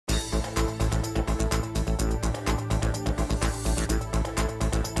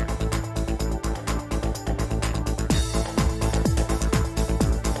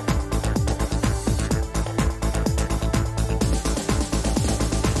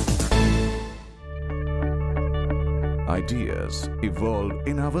Ideas evolve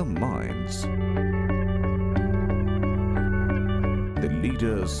in our minds. The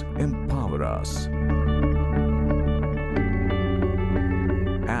leaders empower us.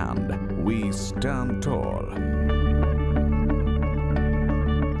 And we stand tall.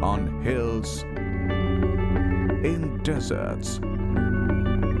 On hills, in deserts,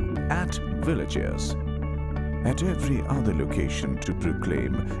 at villages, at every other location to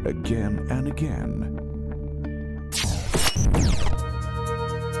proclaim again and again.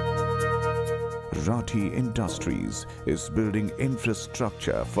 Rathi Industries is building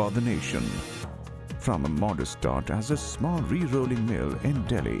infrastructure for the nation. From a modest start as a small re-rolling mill in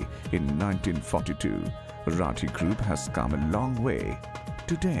Delhi in 1942, Rathi Group has come a long way.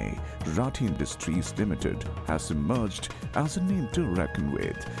 Today, Rathi Industries Limited has emerged as a name to reckon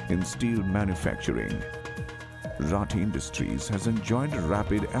with in steel manufacturing. Rathi Industries has enjoyed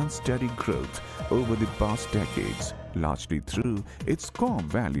rapid and steady growth over the past decades, largely through its core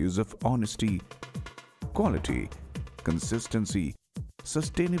values of honesty, quality, consistency,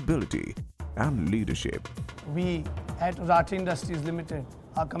 sustainability, and leadership. We at Rathi Industries Limited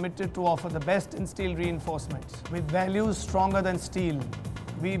are committed to offer the best in steel reinforcements. With values stronger than steel,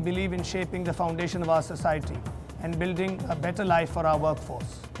 we believe in shaping the foundation of our society and building a better life for our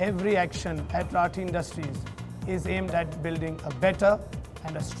workforce. Every action at Rathi Industries is aimed at building a better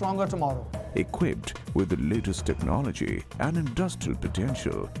and a stronger tomorrow. Equipped with the latest technology and industrial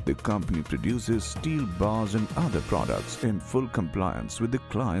potential, the company produces steel bars and other products in full compliance with the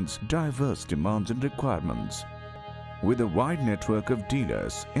client's diverse demands and requirements. With a wide network of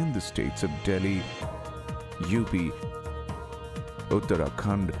dealers in the states of Delhi, UP,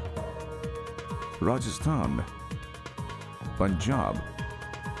 Uttarakhand, Rajasthan, Punjab,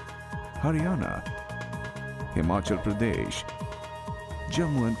 Haryana, Himachal Pradesh,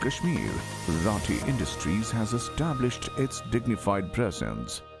 Jammu and Kashmir, Rathi Industries has established its dignified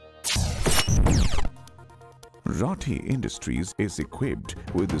presence. Rathi Industries is equipped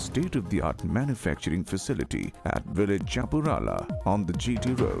with a state-of-the-art manufacturing facility at village Chapurala on the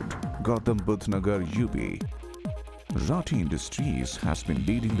GT Road, Gautam Budh Nagar, UP. Rathi Industries has been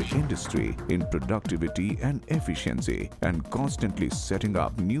leading the industry in productivity and efficiency and constantly setting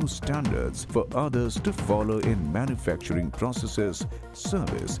up new standards for others to follow in manufacturing processes,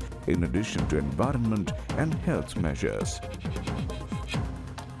 service, in addition to environment and health measures.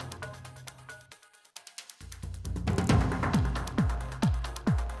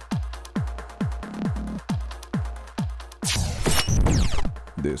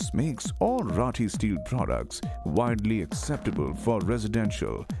 This makes all Rathi steel products widely acceptable for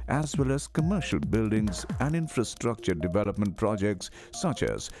residential as well as commercial buildings and infrastructure development projects such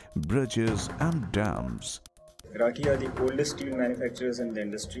as bridges and dams. Rathi are the oldest steel manufacturers in the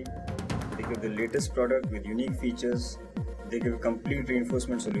industry. They give the latest product with unique features. They give complete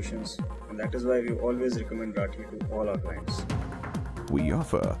reinforcement solutions, and that is why we always recommend Rathi to all our clients. We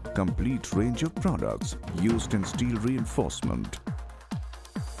offer complete range of products used in steel reinforcement.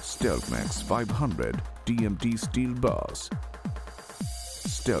 Stelmax 500 TMT steel bars,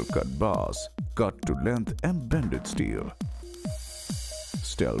 Stel cut bars cut to length and bended steel,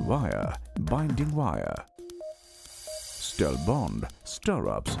 Stel wire binding wire, Stel bond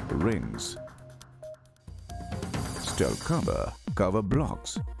stirrups rings, Stel cover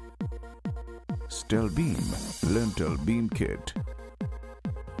blocks, Stel beam lintel beam kit.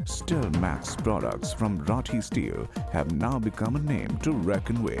 Stel Max products from Rathi Steel have now become a name to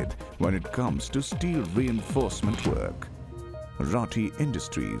reckon with when it comes to steel reinforcement work. Rathi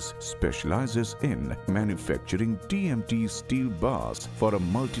Industries specializes in manufacturing TMT steel bars for a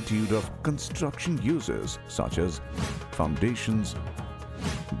multitude of construction uses such as foundations,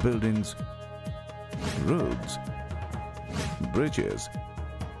 buildings, roads, bridges,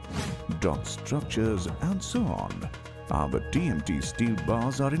 dock structures, and so on. Our TMT steel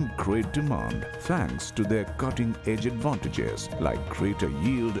bars are in great demand thanks to their cutting-edge advantages like greater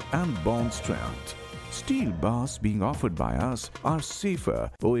yield and bond strength. Steel bars being offered by us are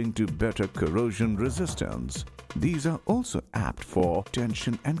safer owing to better corrosion resistance. These are also apt for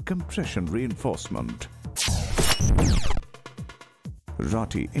tension and compression reinforcement.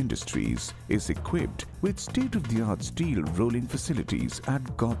 Rathi Industries is equipped with state-of-the-art steel rolling facilities at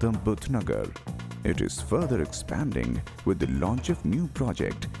Gautam Budh Nagar. It is further expanding with the launch of new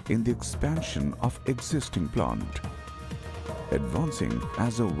project in the expansion of existing plant. Advancing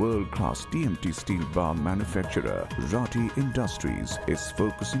as a world-class TMT steel bar manufacturer, Rathi Industries is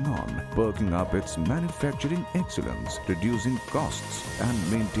focusing on perking up its manufacturing excellence, reducing costs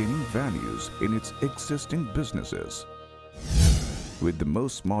and maintaining values in its existing businesses. With the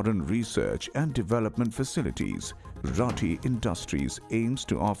most modern research and development facilities, Rathi Industries aims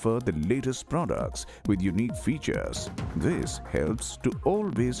to offer the latest products with unique features. This helps to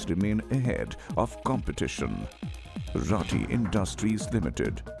always remain ahead of competition. Rathi Industries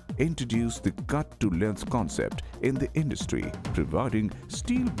Limited introduced the cut-to-length concept in the industry, providing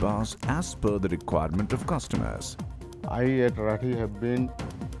steel bars as per the requirement of customers. I at Rathi have been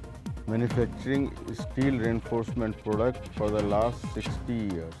manufacturing steel reinforcement products for the last 60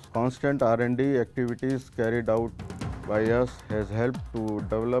 years. Constant R&D activities carried out by us has helped to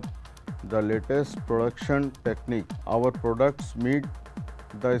develop the latest production technique. Our products meet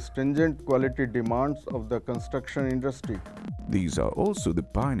the stringent quality demands of the construction industry. These are also the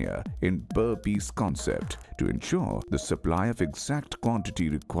pioneer in per-piece concept to ensure the supply of exact quantity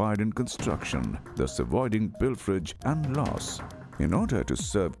required in construction, thus avoiding pilferage and loss. In order to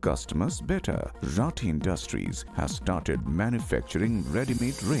serve customers better, Rathi Industries has started manufacturing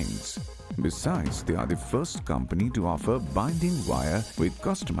ready-made rings. Besides, they are the first company to offer binding wire with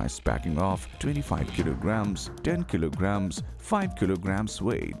customized packing of 25 kilograms, 10 kilograms, 5 kilograms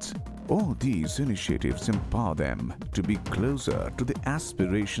weights. All these initiatives empower them to be closer to the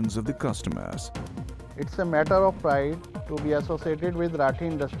aspirations of the customers. It's a matter of pride to be associated with Rathi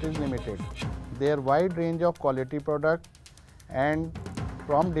Industries Limited. Their wide range of quality products and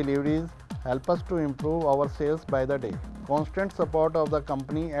prompt deliveries help us to improve our sales by the day. Constant support of the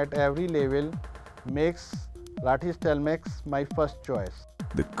company at every level makes Rathi Stelmex my first choice.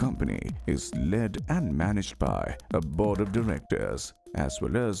 The company is led and managed by a board of directors as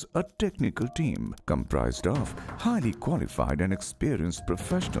well as a technical team comprised of highly qualified and experienced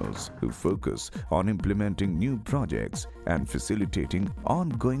professionals who focus on implementing new projects and facilitating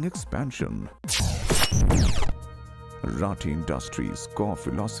ongoing expansion. Rathi Industries' core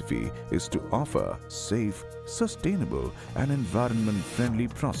philosophy is to offer safe, sustainable and environment-friendly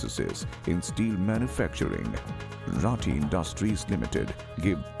processes in steel manufacturing. Rathi Industries Limited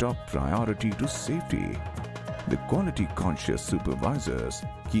give top priority to safety. The quality-conscious supervisors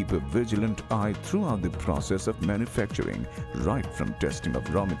keep a vigilant eye throughout the process of manufacturing, right from testing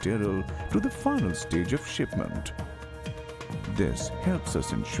of raw material to the final stage of shipment. This helps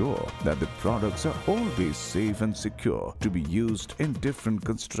us ensure that the products are always safe and secure to be used in different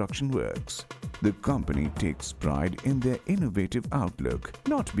construction works. The company takes pride in their innovative outlook,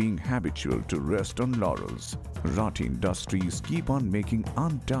 not being habitual to rest on laurels. Rathi Industries keep on making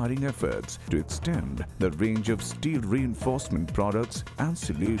untiring efforts to extend the range of steel reinforcement products and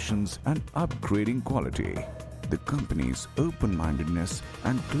solutions and upgrading quality. The company's open-mindedness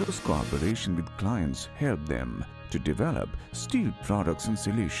and close cooperation with clients help them to develop steel products and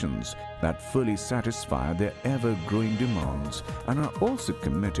solutions that fully satisfy their ever-growing demands and are also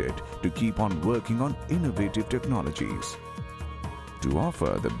committed to keep on working on innovative technologies. To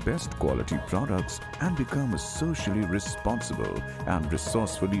offer the best quality products and become a socially responsible and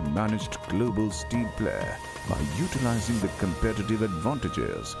resourcefully managed global steel player by utilizing the competitive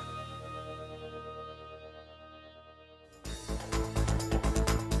advantages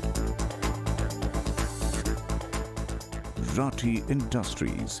Rathi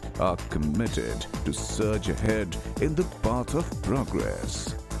Industries are committed to surge ahead in the path of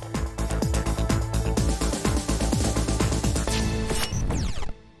progress.